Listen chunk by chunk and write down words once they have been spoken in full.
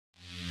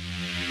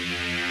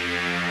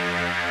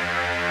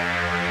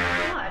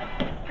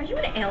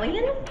an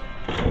alien?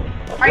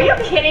 Are you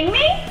kidding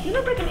me? You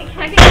look like an alien.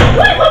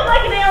 Do I look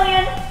like an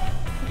alien?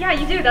 Yeah,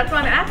 you do. That's why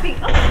I'm asking.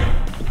 Oh.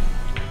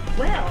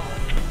 Well.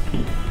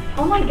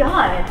 Oh my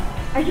god.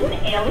 Are you an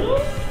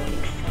alien?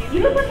 Excuse me?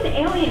 You look like an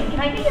alien. Can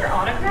I get your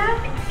autograph?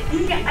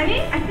 Yeah,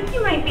 I think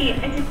you might be.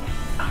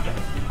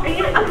 Are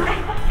you?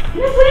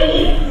 No,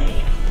 wait.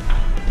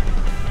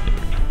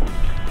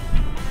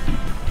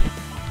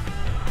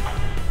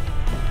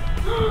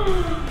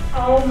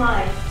 Oh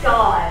my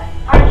god.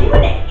 Are you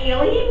an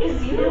alien?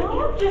 Because you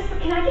look just.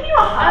 Can I give you a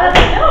hug?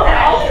 No,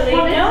 actually,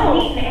 no.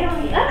 Meet an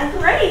alien. That's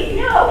great.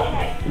 No.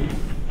 Okay.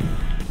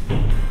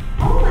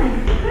 Oh my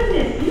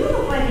goodness, you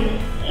look like an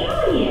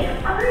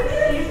alien. Are you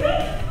excuse me?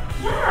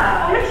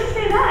 Yeah. Why did you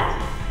say that?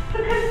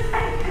 Because I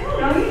don't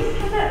know. You just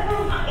have that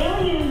little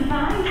alien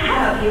vibe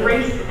about you.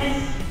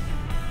 Racist.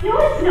 No,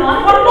 it's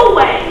not. Walk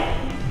away.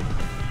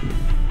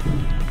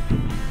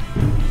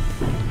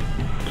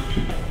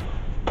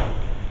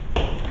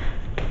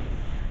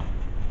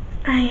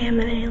 I am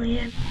an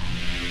alien.